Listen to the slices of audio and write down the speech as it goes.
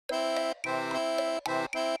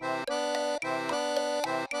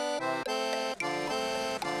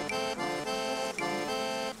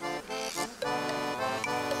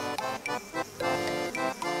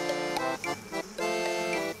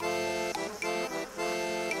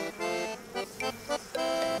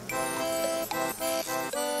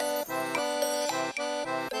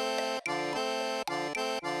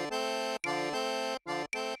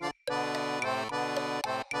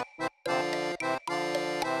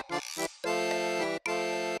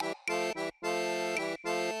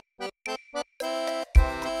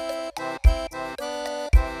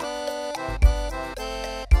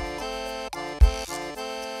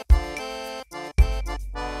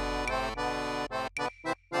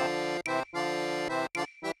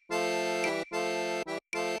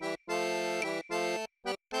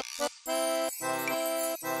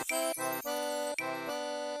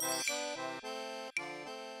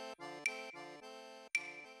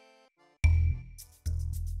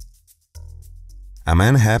A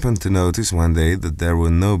man happened to notice one day that there were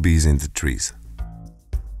no bees in the trees.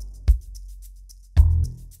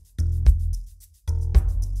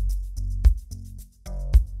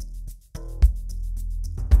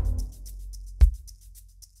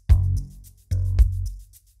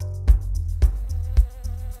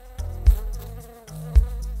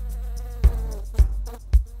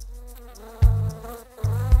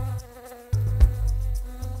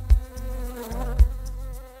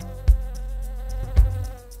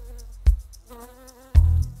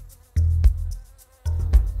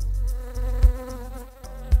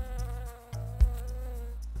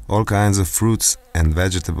 All kinds of fruits and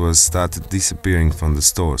vegetables started disappearing from the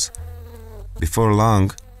stores. Before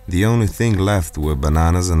long, the only thing left were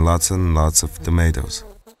bananas and lots of tomatoes.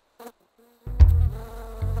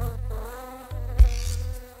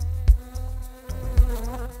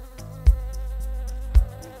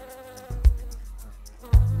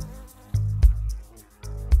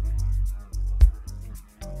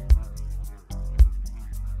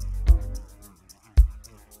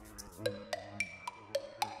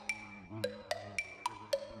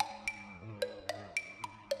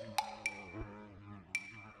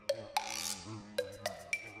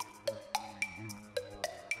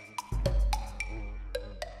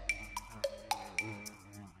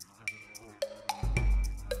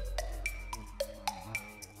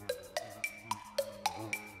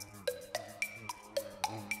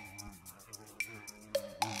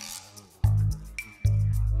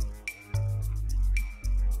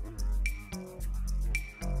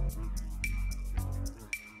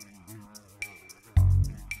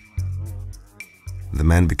 The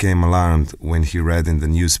man became alarmed when he read in the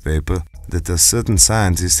newspaper that a certain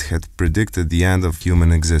scientist had predicted the end of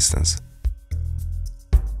human existence.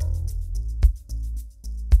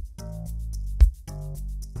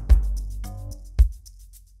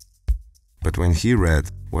 But when he read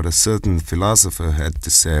what a certain philosopher had to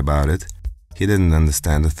say about it, he didn't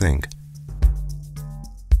understand a thing.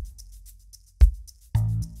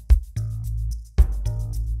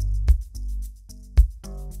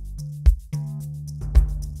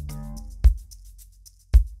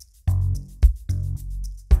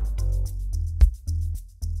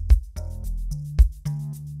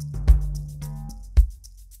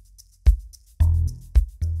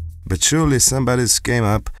 But surely somebody came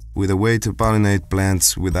up with a way to pollinate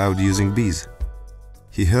plants without using bees.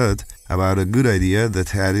 He heard about a good idea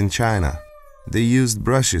that had in China. They used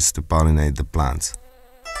brushes to pollinate the plants,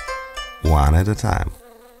 one at a time.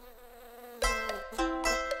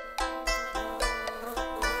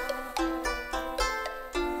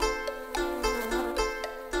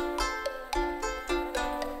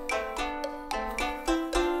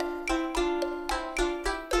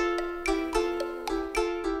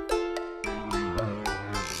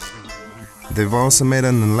 They've also made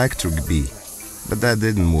an electric bee, but that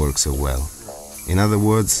didn't work so well. In other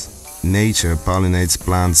words, nature pollinates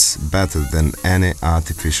plants better than any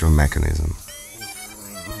artificial mechanism.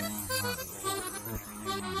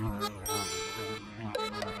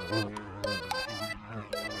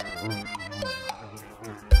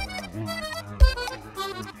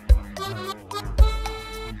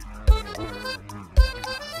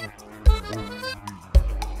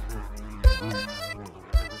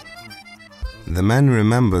 The man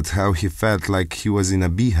remembered how he felt like he was in a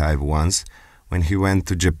beehive once when he went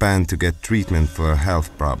to Japan to get treatment for a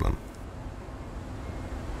health problem.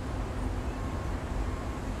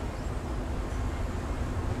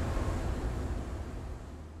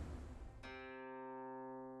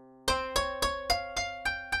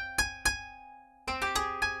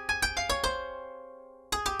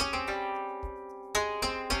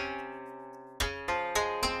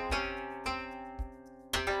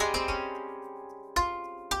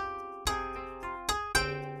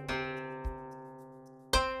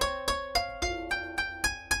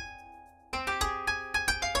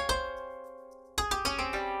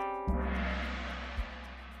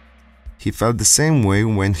 He felt the same way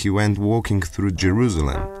when he went walking through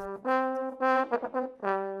Jerusalem.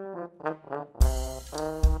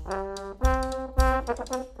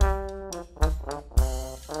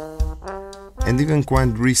 And even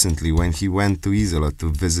quite recently when he went to Isola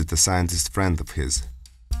to visit a scientist friend of his.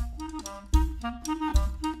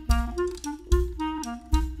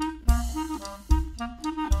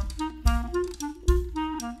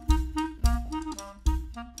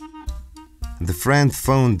 The friend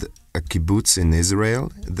found a kibbutz in Israel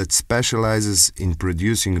that specializes in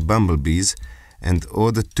producing bumblebees and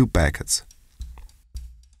ordered 2 packets.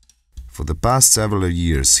 For the past several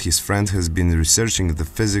years, his friend has been researching the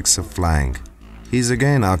physics of flying. He is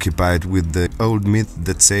again occupied with the old myth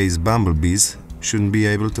that says bumblebees shouldn't be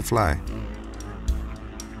able to fly.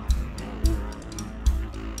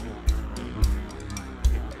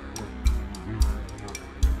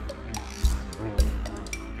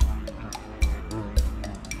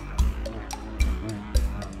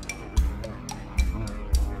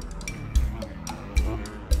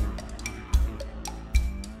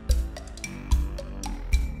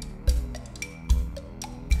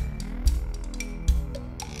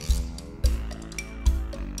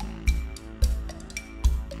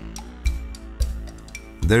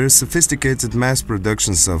 Their sophisticated mass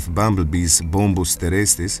productions of bumblebees, bombus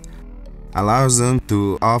terrestris, allows them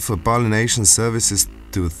to offer pollination services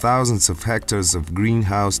to thousands of hectares of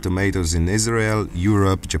greenhouse tomatoes in Israel,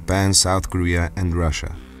 Europe, Japan, South Korea and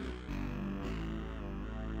Russia.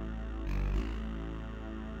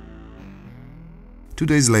 Two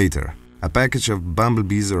days later, a package of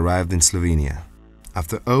bumblebees arrived in Slovenia.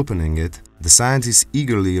 After opening it, the scientists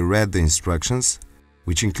eagerly read the instructions,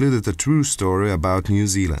 which included a true story about New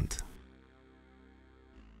Zealand.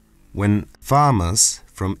 When farmers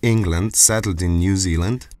from England settled in New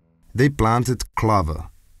Zealand, they planted clover.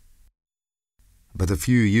 But a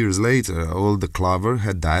few years later, all the clover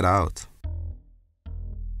had died out.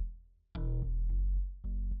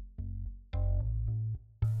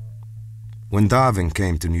 When Darwin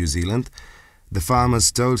came to New Zealand, the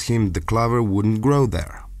farmers told him the clover wouldn't grow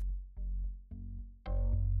there.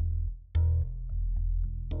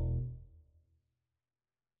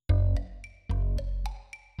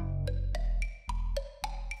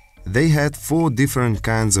 They had 4 different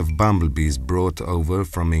kinds of bumblebees brought over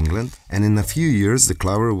from England, and in a few years the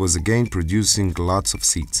clover was again producing lots of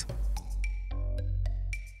seeds.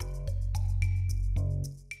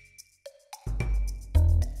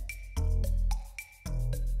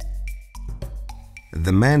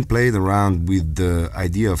 The man played around with the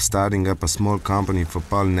idea of starting up a small company for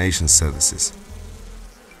pollination services.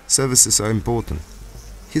 Services are important.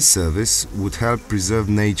 His service would help preserve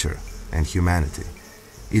nature and humanity.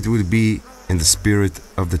 It would be in the spirit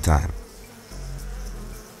of the time.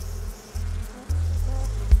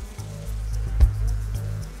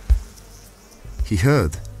 He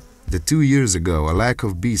heard that 2 years ago a lack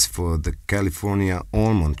of bees for the California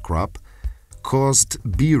almond crop caused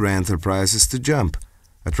bee renter prices to jump,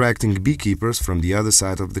 attracting beekeepers from the other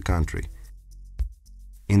side of the country.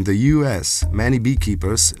 In the US, many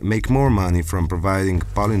beekeepers make more money from providing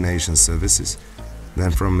pollination services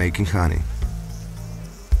than from making honey.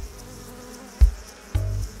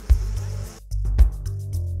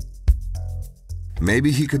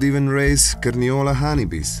 Maybe he could even raise Carniola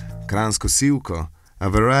honeybees, Kranjsko sivko,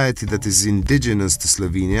 a variety that is indigenous to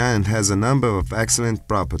Slovenia and has a number of excellent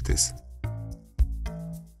properties.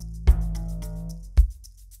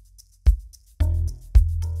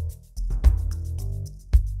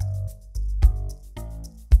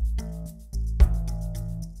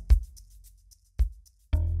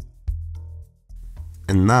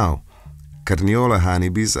 And now, Carniola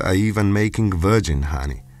honeybees are even making virgin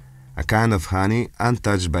honey, a kind of honey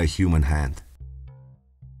untouched by human hand.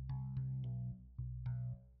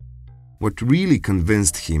 What really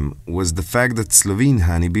convinced him was the fact that Slovene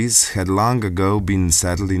honeybees had long ago been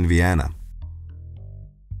settled in Vienna.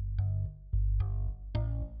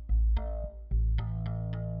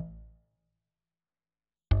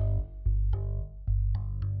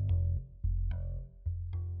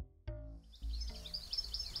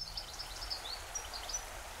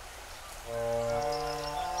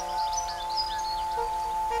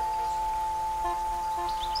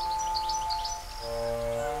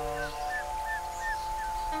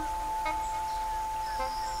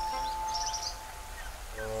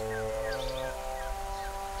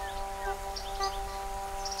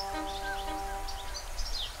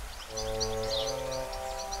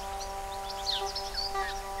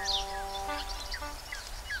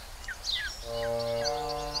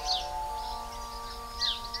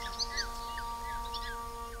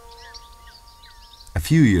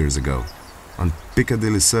 A few years ago, on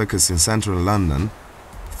Piccadilly Circus in central London,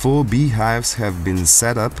 4 beehives have been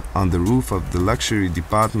set up on the roof of the luxury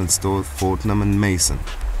department store Fortnum & Mason.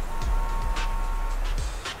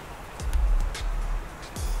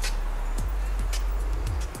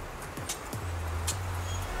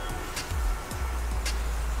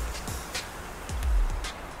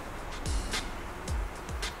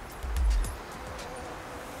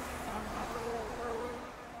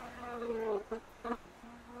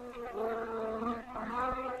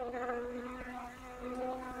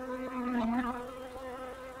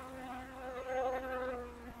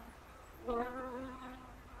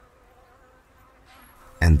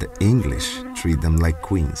 And the English treat them like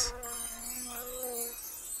queens.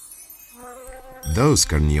 Those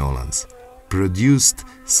Carniolans produced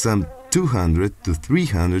some 200 to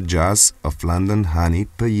 300 jars of London honey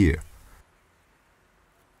per year.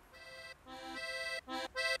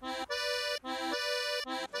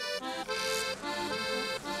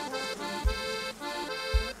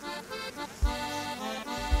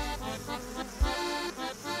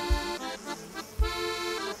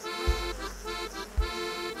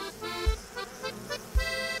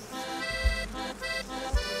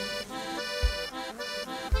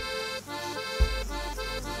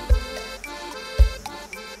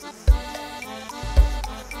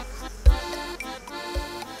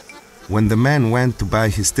 When the man went to buy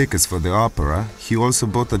his tickets for the opera, he also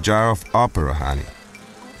bought a jar of opera honey.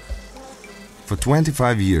 For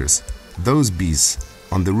 25 years, those bees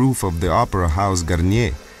on the roof of the opera house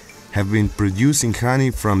Garnier have been producing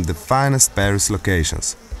honey from the finest Paris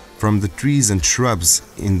locations, from the trees and shrubs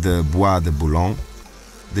in the Bois de Boulogne,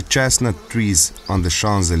 the chestnut trees on the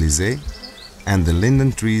Champs-Élysées, and the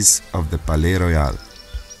linden trees of the Palais Royal.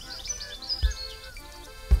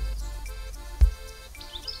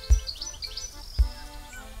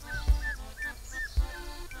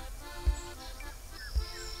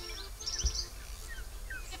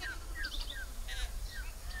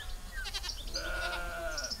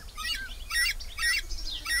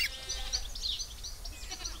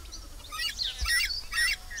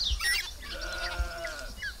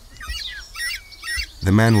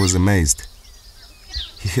 The man was amazed.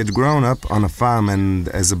 He had grown up on a farm, and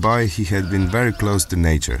as a boy he had been very close to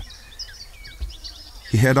nature.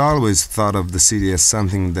 He had always thought of the city as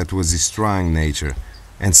something that was destroying nature,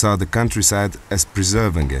 and saw the countryside as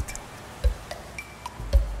preserving it.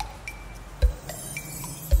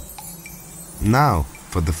 Now,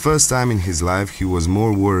 for the first time in his life, he was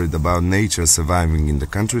more worried about nature surviving in the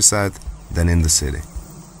countryside than in the city.